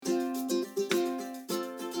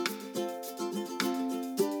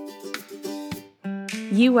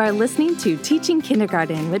You are listening to Teaching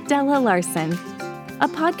Kindergarten with Della Larson, a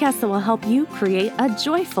podcast that will help you create a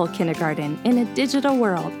joyful kindergarten in a digital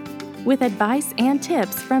world with advice and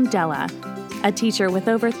tips from Della, a teacher with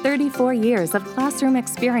over 34 years of classroom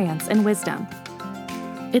experience and wisdom.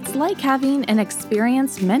 It's like having an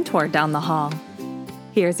experienced mentor down the hall.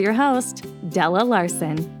 Here's your host, Della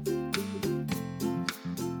Larson.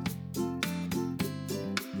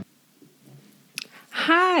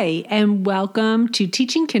 Hi, and welcome to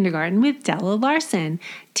Teaching Kindergarten with Della Larson.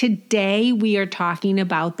 Today we are talking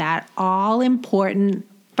about that all-important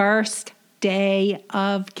first day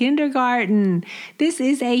of kindergarten. This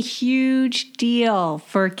is a huge deal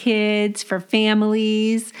for kids, for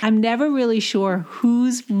families. I'm never really sure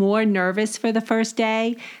who's more nervous for the first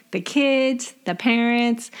day, the kids, the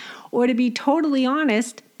parents, or to be totally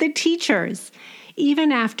honest, the teachers.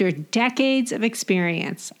 Even after decades of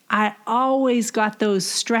experience, I always got those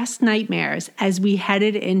stress nightmares as we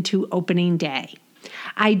headed into opening day.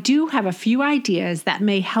 I do have a few ideas that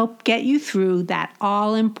may help get you through that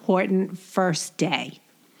all-important first day.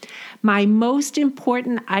 My most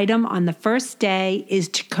important item on the first day is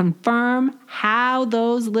to confirm how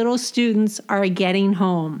those little students are getting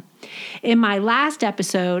home. In my last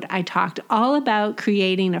episode, I talked all about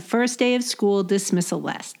creating a first day of school dismissal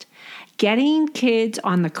list. Getting kids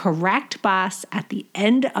on the correct bus at the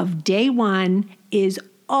end of day one is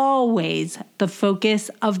always the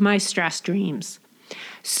focus of my stress dreams.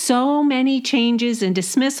 So many changes and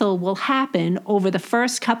dismissal will happen over the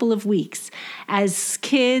first couple of weeks as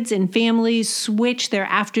kids and families switch their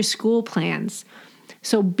after-school plans.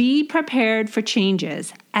 So be prepared for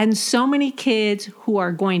changes. And so many kids who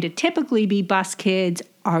are going to typically be bus kids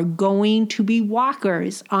are going to be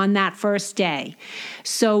walkers on that first day.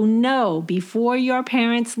 So know before your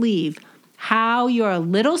parents leave how your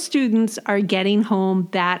little students are getting home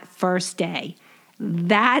that first day.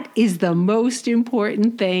 That is the most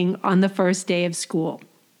important thing on the first day of school.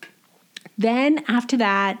 Then after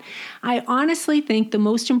that, I honestly think the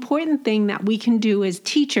most important thing that we can do as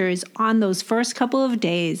teachers on those first couple of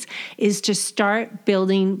days is to start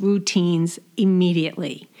building routines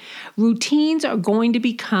immediately. Routines are going to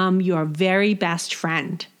become your very best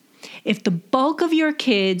friend. If the bulk of your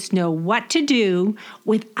kids know what to do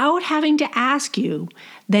without having to ask you,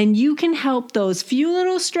 then you can help those few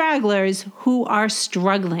little stragglers who are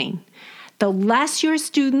struggling. The less your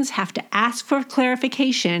students have to ask for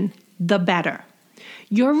clarification, the better.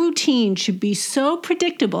 Your routine should be so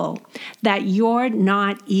predictable that you're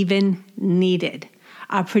not even needed.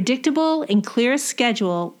 A predictable and clear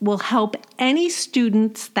schedule will help any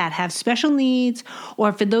students that have special needs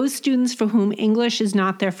or for those students for whom English is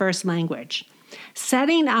not their first language.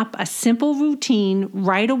 Setting up a simple routine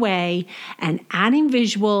right away and adding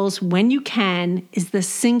visuals when you can is the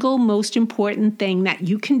single most important thing that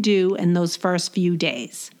you can do in those first few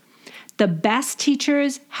days. The best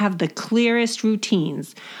teachers have the clearest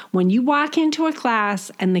routines. When you walk into a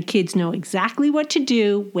class and the kids know exactly what to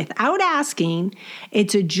do without asking,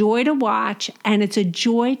 it's a joy to watch and it's a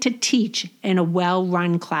joy to teach in a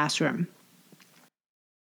well-run classroom.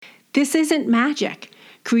 This isn't magic.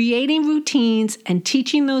 Creating routines and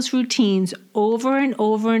teaching those routines over and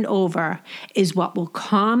over and over is what will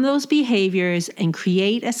calm those behaviors and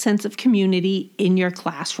create a sense of community in your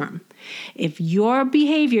classroom. If your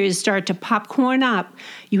behaviors start to popcorn up,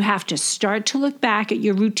 you have to start to look back at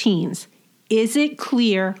your routines. Is it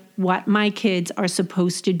clear what my kids are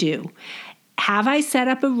supposed to do? Have I set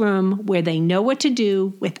up a room where they know what to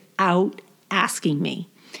do without asking me?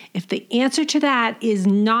 If the answer to that is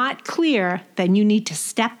not clear, then you need to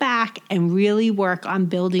step back and really work on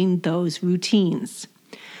building those routines.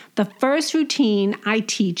 The first routine I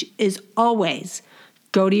teach is always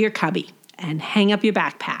go to your cubby and hang up your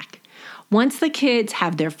backpack. Once the kids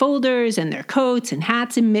have their folders and their coats and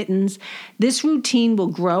hats and mittens, this routine will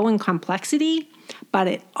grow in complexity, but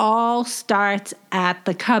it all starts at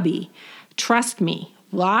the cubby. Trust me.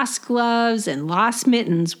 Lost gloves and lost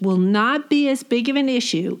mittens will not be as big of an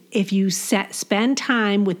issue if you spend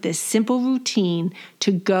time with this simple routine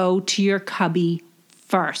to go to your cubby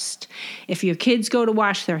first. If your kids go to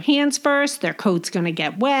wash their hands first, their coat's going to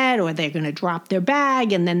get wet or they're going to drop their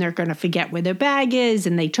bag and then they're going to forget where their bag is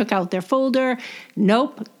and they took out their folder.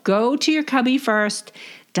 Nope, go to your cubby first,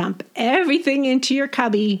 dump everything into your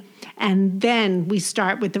cubby, and then we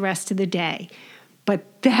start with the rest of the day.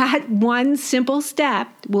 But that one simple step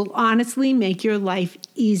will honestly make your life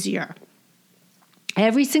easier.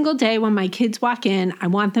 Every single day when my kids walk in, I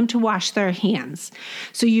want them to wash their hands.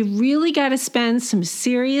 So you really got to spend some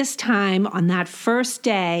serious time on that first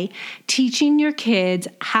day teaching your kids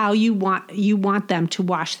how you want them to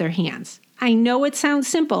wash their hands. I know it sounds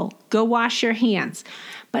simple. Go wash your hands.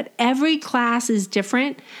 But every class is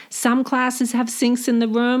different. Some classes have sinks in the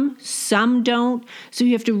room, some don't. So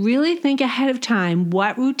you have to really think ahead of time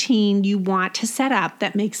what routine you want to set up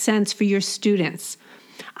that makes sense for your students.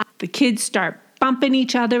 The kids start bumping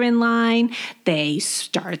each other in line. They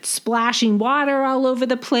start splashing water all over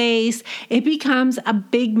the place. It becomes a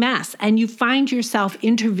big mess, and you find yourself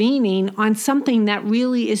intervening on something that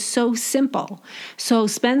really is so simple. So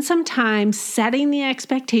spend some time setting the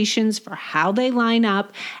expectations for how they line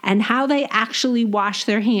up and how they actually wash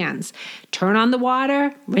their hands. Turn on the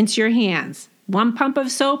water, rinse your hands. 1 pump of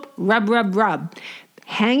soap, rub, rub, rub.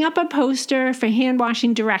 Hang up a poster for hand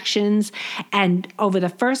washing directions, and over the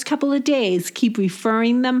first couple of days, keep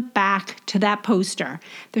referring them back to that poster.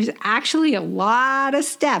 There's actually a lot of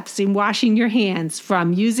steps in washing your hands,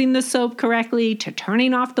 from using the soap correctly to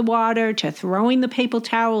turning off the water to throwing the paper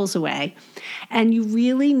towels away. And you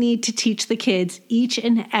really need to teach the kids each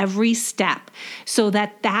and every step so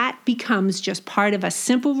that that becomes just part of a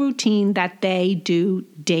simple routine that they do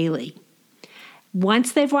daily.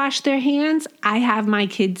 Once they've washed their hands, I have my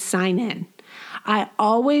kids sign in. I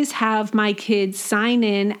always have my kids sign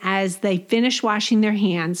in as they finish washing their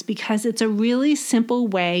hands because it's a really simple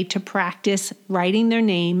way to practice writing their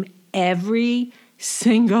name every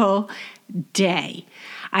single day.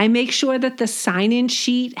 I make sure that the sign-in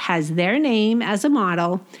sheet has their name as a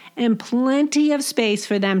model and plenty of space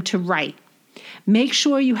for them to write. Make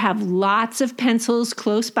sure you have lots of pencils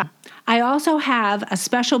close by. I also have a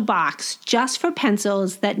special box just for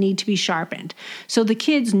pencils that need to be sharpened, so the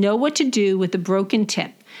kids know what to do with the broken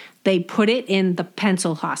tip. They put it in the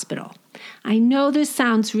pencil hospital. I know this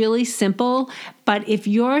sounds really simple, but if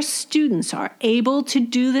your students are able to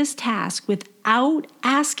do this task without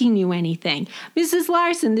asking you anything, Mrs.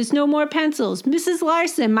 Larson, there's no more pencils. Mrs.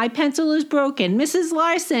 Larson, my pencil is broken. Mrs.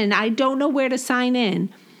 Larson, I don't know where to sign in.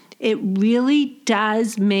 It really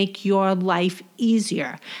does make your life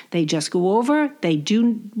easier. They just go over, they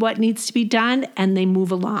do what needs to be done, and they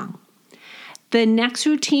move along. The next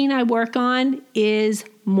routine I work on is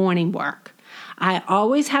morning work. I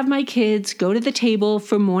always have my kids go to the table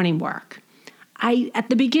for morning work. At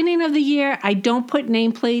the beginning of the year, I don't put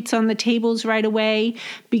nameplates on the tables right away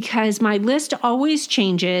because my list always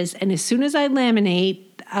changes, and as soon as I laminate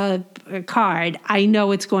a card, I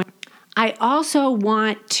know it's going. I also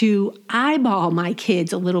want to eyeball my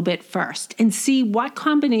kids a little bit first and see what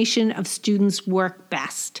combination of students work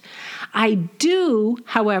best. I do,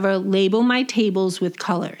 however, label my tables with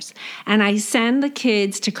colors, and I send the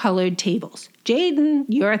kids to colored tables. Jaden,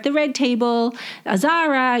 you're at the red table.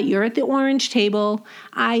 Azara, you're at the orange table.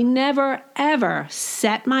 I never, ever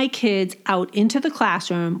set my kids out into the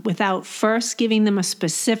classroom without first giving them a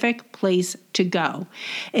specific place to go.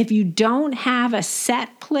 If you don't have a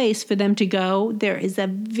set place for them to go, there is a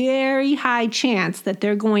very high chance that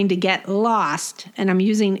they're going to get lost, and I'm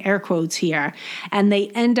using air quotes here, and they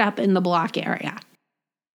end up in the block area.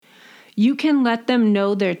 You can let them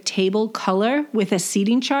know their table color with a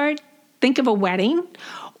seating chart. Think of a wedding,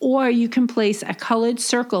 or you can place a colored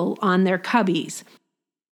circle on their cubbies.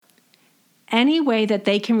 Any way that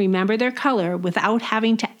they can remember their color without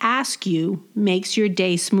having to ask you makes your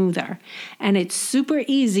day smoother. And it's super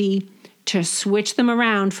easy to switch them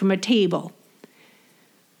around from a table.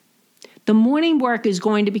 The morning work is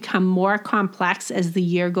going to become more complex as the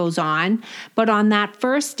year goes on, but on that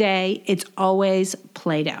first day, it's always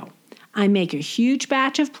Play-Doh. I make a huge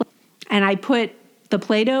batch of Play-Doh, and I put the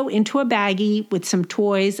Play-Doh into a baggie with some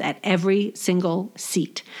toys at every single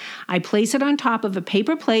seat. I place it on top of a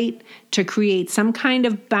paper plate to create some kind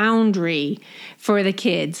of boundary for the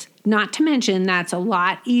kids. Not to mention, that's a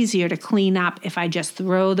lot easier to clean up if I just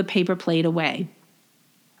throw the paper plate away.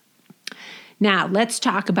 Now, let's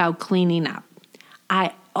talk about cleaning up.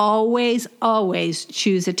 I always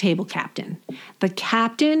choose a table captain. The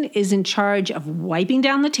captain is in charge of wiping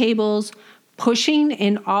down the tables, pushing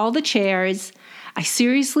in all the chairs. I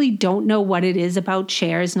seriously don't know what it is about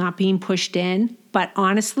chairs not being pushed in, but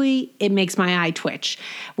honestly, it makes my eye twitch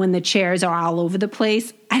when the chairs are all over the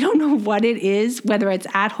place. I don't know what it is, whether it's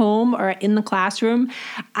at home or in the classroom.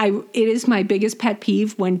 It is my biggest pet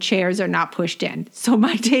peeve when chairs are not pushed in. So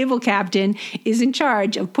my table captain is in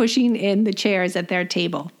charge of pushing in the chairs at their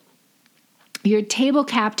table. Your table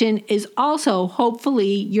captain is also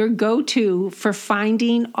hopefully your go-to for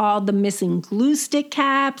finding all the missing glue stick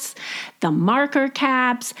caps, the marker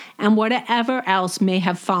caps, and whatever else may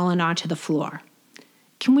have fallen onto the floor.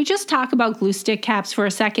 Can we just talk about glue stick caps for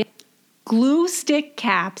a second? Glue stick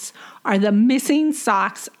caps are the missing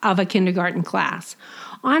socks of a kindergarten class.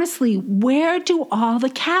 Honestly, where do all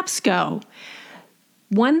the caps go?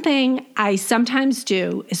 One thing I sometimes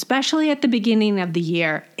do, especially at the beginning of the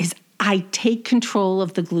year, is I take control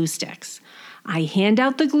of the glue sticks. I hand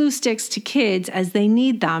out the glue sticks to kids as they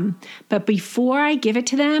need them, but before I give it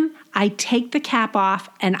to them, I take the cap off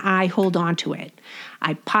and I hold on to it.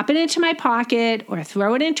 I pop it into my pocket or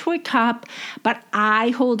throw it into a cup, but I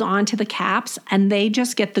hold on to the caps and they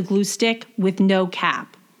just get the glue stick with no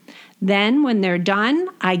cap. Then when they're done,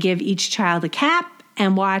 I give each child a cap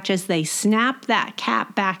and watch as they snap that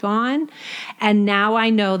cap back on. And now I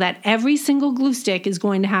know that every single glue stick is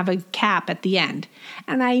going to have a cap at the end.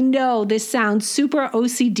 And I know this sounds super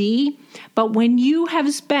OCD, but when you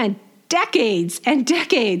have spent decades and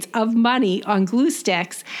decades of money on glue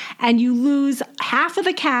sticks and you lose half of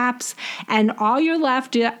the caps and all you're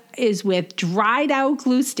left is with dried out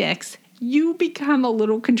glue sticks, you become a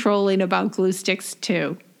little controlling about glue sticks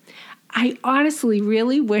too. I honestly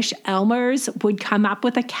really wish Elmer's would come up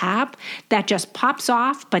with a cap that just pops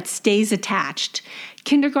off but stays attached.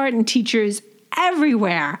 Kindergarten teachers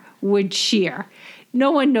everywhere would cheer.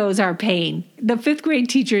 No one knows our pain. The 5th grade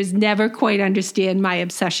teachers never quite understand my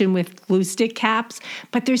obsession with glue stick caps,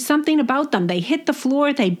 but there's something about them. They hit the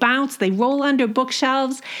floor, they bounce, they roll under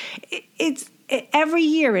bookshelves. Every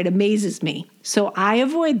year it amazes me. So I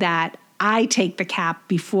avoid that. I take the cap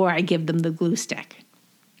before I give them the glue stick.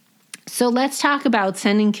 So let's talk about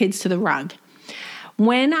sending kids to the rug.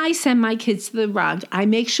 When I send my kids to the rug, I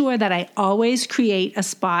make sure that I always create a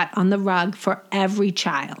spot on the rug for every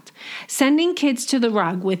child. Sending kids to the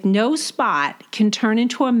rug with no spot can turn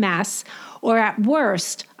into a mess or at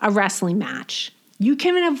worst, a wrestling match. You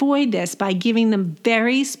can avoid this by giving them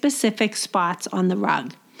very specific spots on the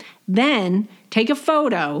rug. Then take a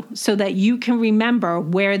photo so that you can remember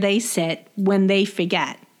where they sit when they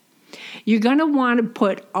forget. You're going to want to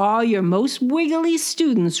put all your most wiggly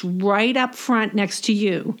students right up front next to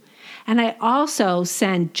you. And I also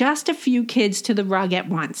send just a few kids to the rug at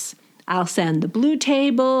once. I'll send the blue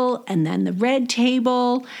table and then the red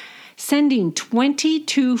table. Sending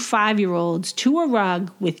 22 5-year-olds to a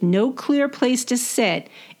rug with no clear place to sit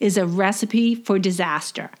is a recipe for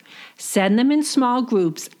disaster. Send them in small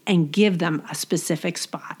groups and give them a specific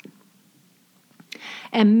spot.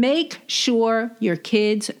 And make sure your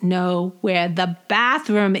kids know where the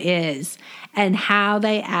bathroom is and how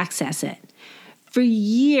they access it. For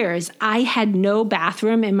years, I had no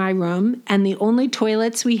bathroom in my room, and the only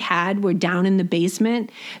toilets we had were down in the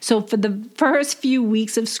basement. So for the first few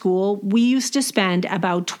weeks of school, we used to spend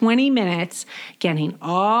about 20 minutes getting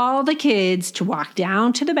all the kids to walk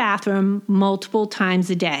down to the bathroom multiple times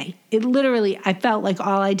a day. I felt like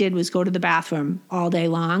all I did was go to the bathroom all day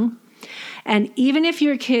long. And even if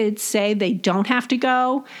your kids say they don't have to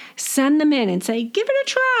go, send them in and say, give it a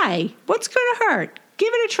try. What's going to hurt?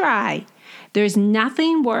 Give it a try. There's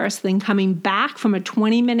nothing worse than coming back from a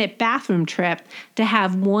 20-minute bathroom trip to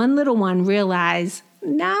have one little one realize,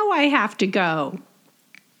 now I have to go.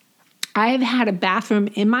 I have had a bathroom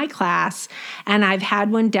in my class, and I've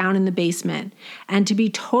had one down in the basement. And to be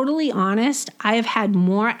totally honest, I have had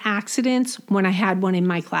more accidents when I had one in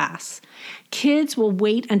my class. Kids will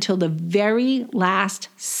wait until the very last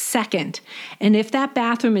second. And if that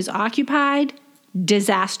bathroom is occupied,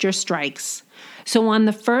 disaster strikes. So on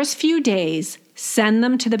the first few days, send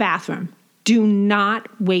them to the bathroom. Do not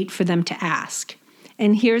wait for them to ask.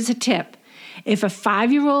 And here's a tip. If a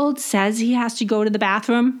 5-year-old says he has to go to the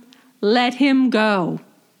bathroom, let him go.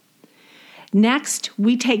 Next,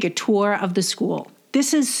 we take a tour of the school.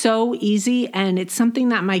 This is so easy, and it's something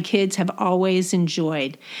that my kids have always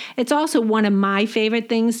enjoyed. It's also one of my favorite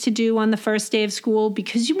things to do on the first day of school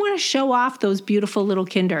because you want to show off those beautiful little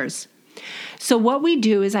kinders. So what we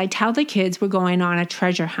do is I tell the kids we're going on a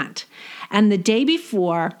treasure hunt. And the day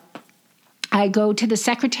before, I go to the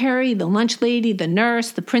secretary, the lunch lady, the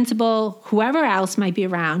nurse, the principal, whoever else might be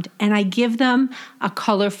around, and I give them a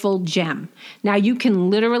colorful gem. Now, you can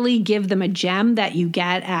literally give them a gem that you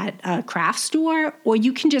get at a craft store, or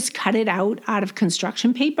you can just cut it out of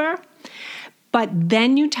construction paper. But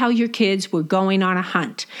then you tell your kids we're going on a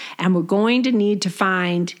hunt, and we're going to need to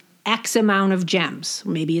find X amount of gems.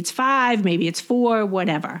 Maybe it's 5, maybe it's 4,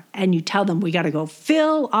 whatever. And you tell them we got to go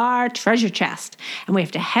fill our treasure chest and we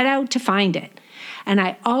have to head out to find it. And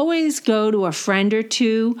I always go to a friend or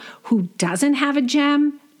two who doesn't have a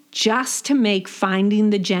gem just to make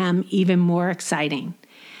finding the gem even more exciting.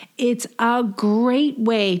 It's a great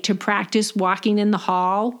way to practice walking in the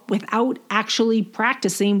hall without actually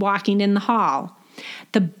practicing walking in the hall.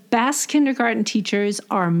 The best kindergarten teachers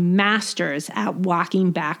are masters at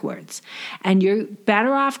walking backwards, and you're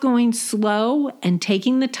better off going slow and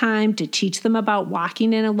taking the time to teach them about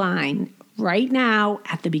walking in a line right now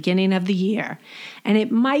at the beginning of the year. And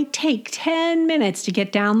it might take 10 minutes to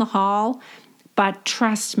get down the hall, but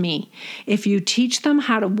trust me, if you teach them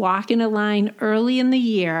how to walk in a line early in the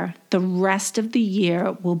year, the rest of the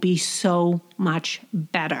year will be so much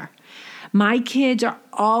better. My kids are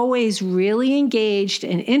always really engaged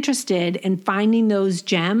and interested in finding those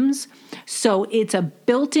gems, so it's a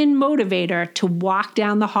built-in motivator to walk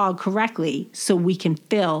down the hall correctly so we can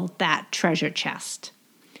fill that treasure chest.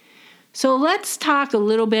 So let's talk a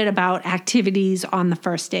little bit about activities on the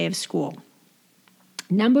first day of school.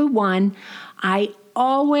 Number one, I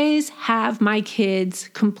always have my kids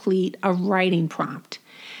complete a writing prompt.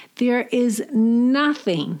 There is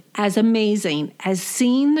nothing as amazing as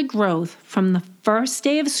seeing the growth from the first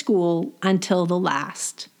day of school until the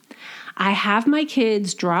last. I have my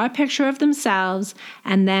kids draw a picture of themselves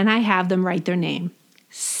and then I have them write their name.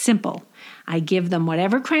 Simple. I give them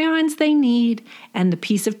whatever crayons they need and the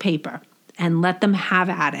piece of paper and let them have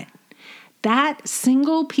at it. That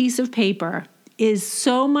single piece of paper is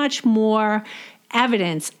so much more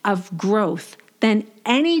evidence of growth than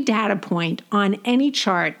any data point on any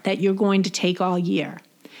chart that you're going to take all year.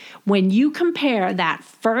 When you compare that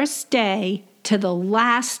first day to the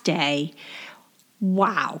last day,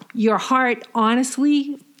 wow, your heart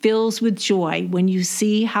honestly fills with joy when you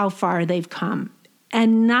see how far they've come.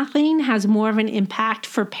 And nothing has more of an impact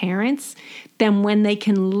for parents than when they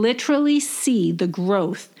can literally see the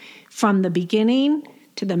growth from the beginning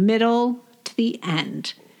to the middle to the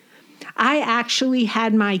end. I actually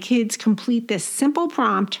had my kids complete this simple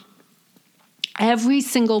prompt every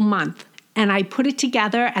single month, and I put it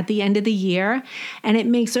together at the end of the year, and it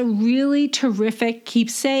makes a really terrific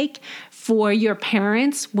keepsake for your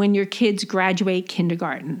parents when your kids graduate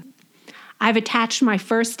kindergarten. I've attached my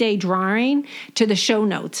first day drawing to the show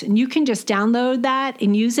notes, and you can just download that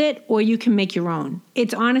and use it, or you can make your own.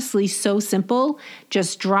 It's honestly so simple.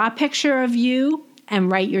 Just draw a picture of you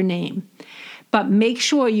and write your name. But make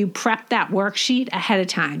sure you prep that worksheet ahead of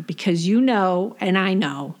time because you know, and I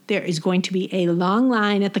know, there is going to be a long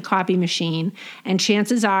line at the copy machine, and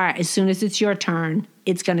chances are, as soon as it's your turn,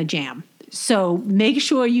 it's going to jam. So make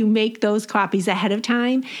sure you make those copies ahead of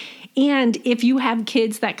time. And if you have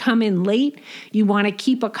kids that come in late, you want to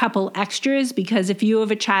keep a couple extras because if you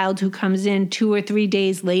have a child who comes in 2 or 3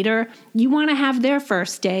 days later, you want to have their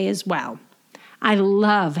first day as well. I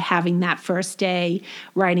love having that first day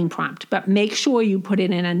writing prompt, but make sure you put it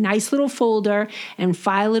in a nice little folder and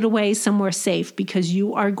file it away somewhere safe because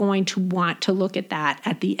you are going to want to look at that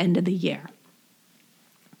at the end of the year.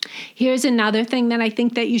 Here's another thing that I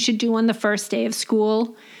think that you should do on the first day of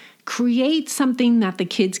school. Create something that the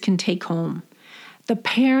kids can take home. The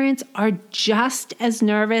parents are just as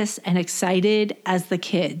nervous and excited as the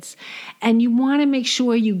kids, and you want to make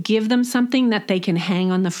sure you give them something that they can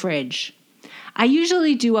hang on the fridge. I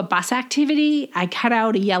usually do a bus activity. I cut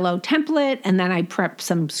out a yellow template and then I prep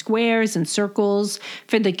some squares and circles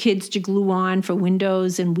for the kids to glue on for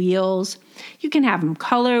windows and wheels. You can have them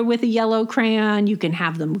color with a yellow crayon. You can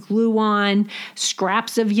have them glue on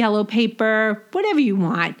scraps of yellow paper, whatever you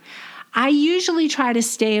want. I usually try to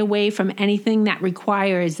stay away from anything that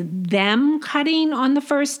requires them cutting on the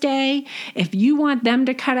first day. If you want them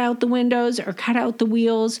to cut out the windows or cut out the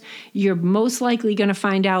wheels, you're most likely going to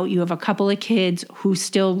find out you have a couple of kids who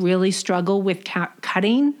still really struggle with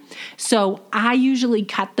cutting. So I usually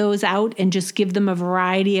cut those out and just give them a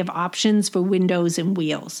variety of options for windows and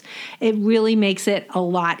wheels. It really makes it a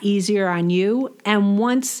lot easier on you. And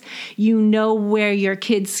once you know where your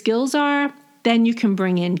kids' skills are, then you can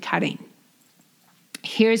bring in cutting.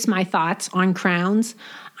 Here's my thoughts on crowns.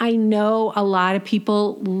 I know a lot of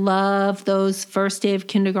people love those first day of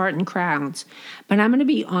kindergarten crowns, but I'm going to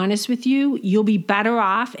be honest with you, you'll be better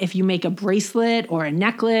off if you make a bracelet or a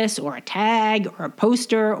necklace or a tag or a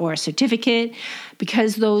poster or a certificate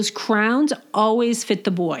because those crowns always fit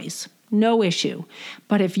the boys. No issue.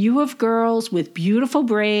 But if you have girls with beautiful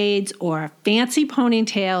braids or fancy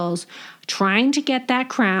ponytails, trying to get that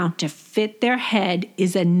crown to fit their head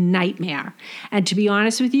is a nightmare. And to be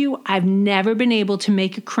honest with you, I've never been able to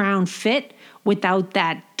make a crown fit without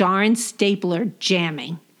that darn stapler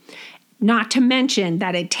jamming. Not to mention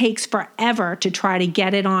that it takes forever to try to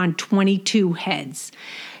get it on 22 heads.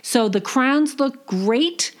 So the crowns look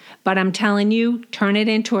great, but I'm telling you, turn it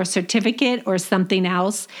into a certificate or something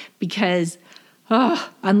else because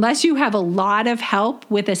unless you have a lot of help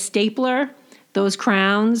with a stapler, those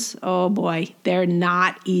crowns, oh boy, they're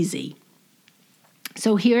not easy.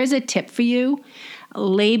 So here's a tip for you.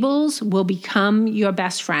 Labels will become your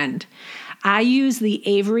best friend. I use the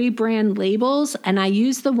Avery brand labels, and I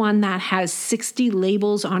use the one that has 60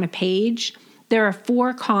 labels on a page. There are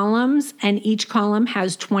 4 columns, and each column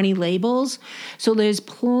has 20 labels. So there's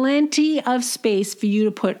plenty of space for you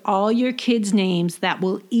to put all your kids' names that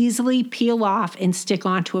will easily peel off and stick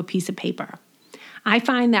onto a piece of paper. I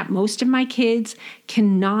find that most of my kids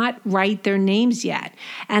cannot write their names yet,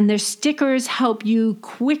 and their stickers help you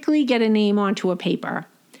quickly get a name onto a paper.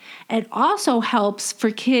 It also helps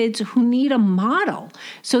for kids who need a model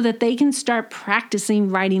so that they can start practicing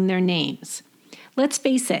writing their names. Let's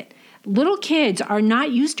face it, little kids are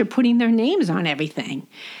not used to putting their names on everything.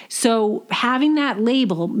 So having that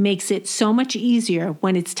label makes it so much easier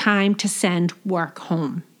when it's time to send work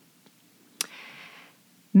home.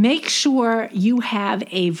 Make sure you have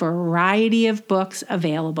a variety of books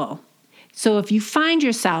available. So if you find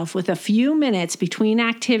yourself with a few minutes between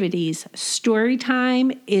activities, story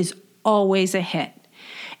time is always a hit.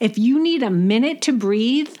 If you need a minute to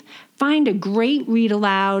breathe, find a great read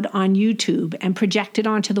aloud on YouTube and project it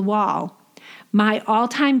onto the wall. My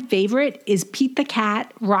all-time favorite is Pete the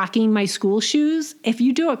Cat Rocking My School Shoes. If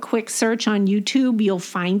you do a quick search on YouTube, you'll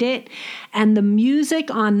find it. And the music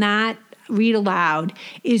on that read aloud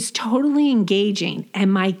is totally engaging,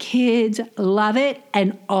 and my kids love it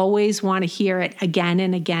and always want to hear it again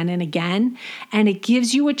and again and again. And it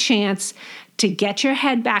gives you a chance to get your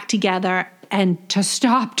head back together and to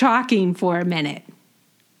stop talking for a minute.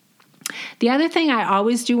 The other thing I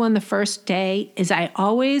always do on the first day is I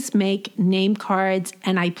always make name cards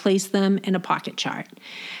and I place them in a pocket chart.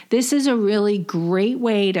 This is a really great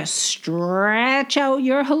way to stretch out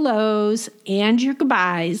your hellos and your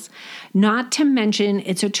goodbyes. Not to mention,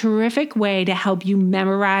 it's a terrific way to help you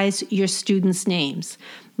memorize your students' names.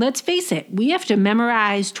 Let's face it, we have to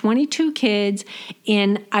memorize 22 kids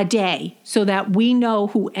in a day so that we know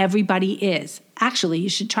who everybody is. Actually, you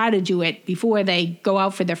should try to do it before they go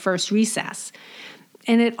out for their first recess.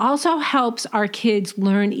 And it also helps our kids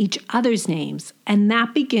learn each other's names, and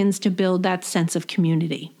that begins to build that sense of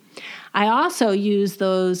community. I also use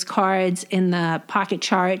those cards in the pocket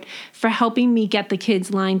chart for helping me get the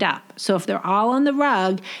kids lined up. So if they're all on the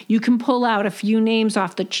rug, you can pull out a few names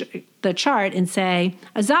off the chart and say,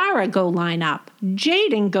 Azara, go line up.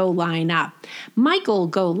 Jaden, go line up. Michael,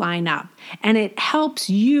 go line up. And it helps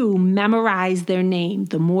you memorize their name.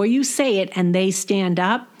 The more you say it and they stand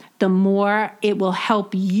up, the more it will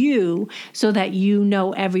help you so that you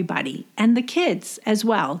know everybody. And the kids as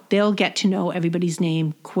well. They'll get to know everybody's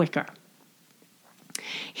name quicker.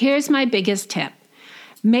 Here's my biggest tip.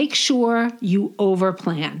 Make sure you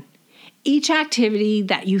overplan. Each activity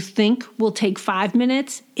that you think will take 5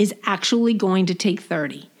 minutes is actually going to take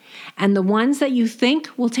 30. And the ones that you think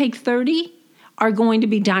will take 30 are going to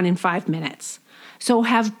be done in 5 minutes. So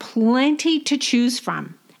have plenty to choose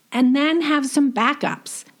from. And then have some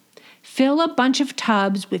backups. Fill a bunch of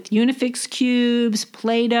tubs with Unifix cubes,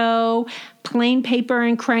 Play-Doh, plain paper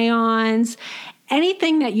and crayons,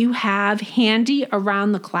 anything that you have handy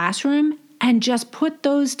around the classroom, and just put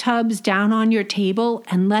those tubs down on your table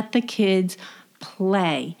and let the kids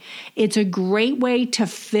play. It's a great way to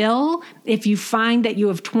fill if you find that you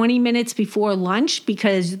have 20 minutes before lunch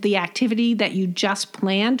because the activity that you just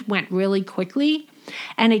planned went really quickly.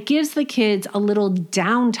 And it gives the kids a little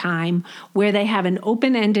downtime where they have an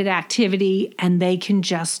open-ended activity and they can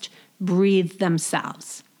just breathe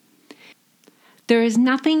themselves. There is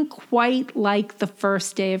nothing quite like the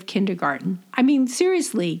first day of kindergarten. I mean,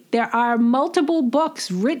 seriously, there are multiple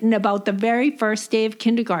books written about the very first day of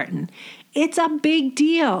kindergarten. It's a big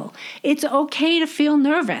deal. It's okay to feel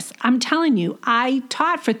nervous. I'm telling you, I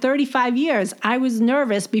taught for 35 years. I was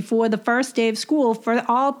nervous before the first day of school for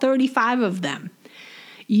all 35 of them.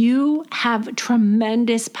 You have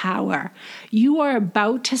tremendous power. You are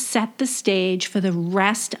about to set the stage for the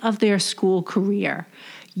rest of their school career.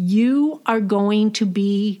 You are going to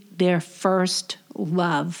be their first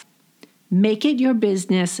love. Make it your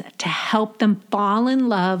business to help them fall in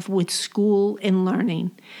love with school and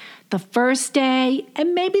learning. The first day,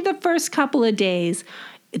 and maybe the first couple of days,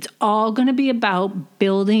 it's all going to be about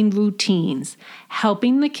building routines,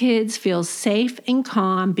 helping the kids feel safe and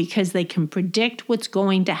calm because they can predict what's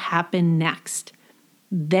going to happen next.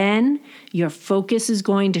 Then your focus is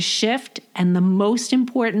going to shift, and the most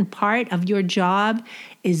important part of your job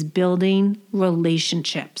is building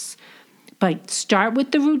relationships. But start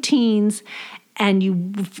with the routines, and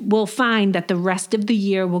you will find that the rest of the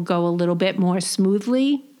year will go a little bit more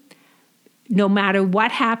smoothly. No matter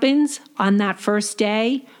what happens on that first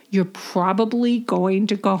day, you're probably going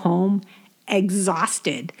to go home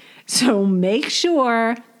exhausted. So make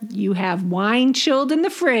sure you have wine chilled in the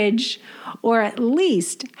fridge, or at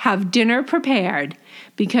least have dinner prepared,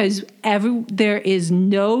 because there is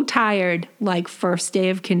no tired like first day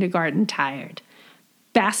of kindergarten tired.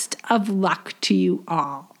 Best of luck to you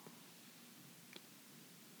all.